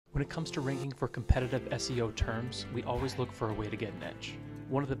When it comes to ranking for competitive SEO terms, we always look for a way to get an edge.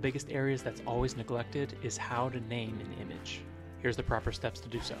 One of the biggest areas that's always neglected is how to name an image. Here's the proper steps to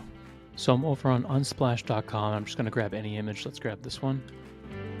do so. So I'm over on unsplash.com. I'm just going to grab any image. Let's grab this one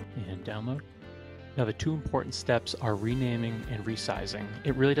and download. Now the two important steps are renaming and resizing.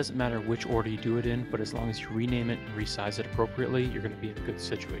 It really doesn't matter which order you do it in, but as long as you rename it and resize it appropriately, you're going to be in a good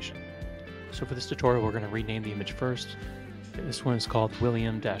situation. So for this tutorial, we're going to rename the image first. This one is called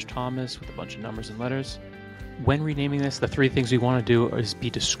William-Thomas with a bunch of numbers and letters. When renaming this, the three things we want to do is be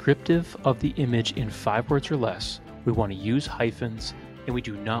descriptive of the image in 5 words or less. We want to use hyphens, and we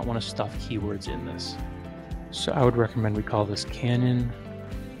do not want to stuff keywords in this. So I would recommend we call this Canon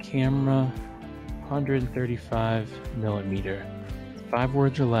camera 135mm. 5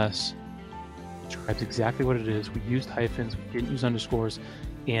 words or less. Describes exactly what it is. We used hyphens, we didn't use underscores,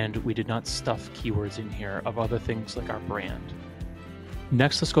 and we did not stuff keywords in here of other things like our brand.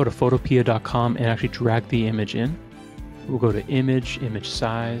 Next, let's go to photopea.com and actually drag the image in. We'll go to image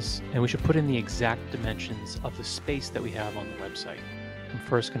size, and we should put in the exact dimensions of the space that we have on the website. I'm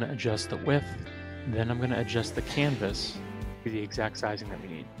first going to adjust the width, then I'm going to adjust the canvas to the exact sizing that we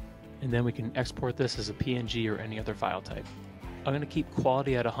need. And then we can export this as a PNG or any other file type. I'm going to keep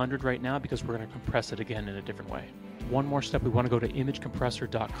quality at 100 right now because we're going to compress it again in a different way. One more step, we want to go to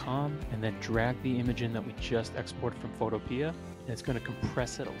imagecompressor.com and then drag the image in that we just exported from Photopea, and it's going to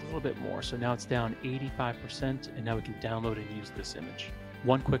compress it a little bit more. So now it's down 85%, and now we can download and use this image.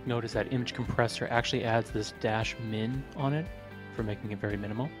 One quick note is that image compressor actually adds this -min on it for making it very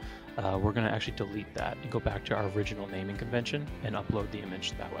minimal. We're going to actually delete that and go back to our original naming convention and upload the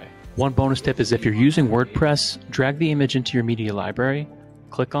image that way. One bonus tip is if you're using WordPress, drag the image into your media library,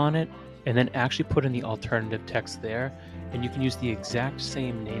 click on it, and then actually put in the alternative text there, and you can use the exact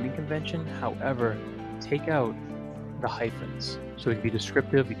same naming convention. However, take out the hyphens so it can be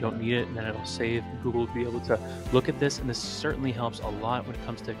descriptive. You don't need it, and then it'll save. Google will be able to look at this, and this certainly helps a lot when it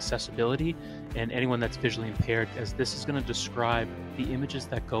comes to accessibility and anyone that's visually impaired, as this is going to describe the images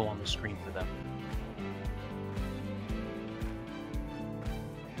that go on the screen for them.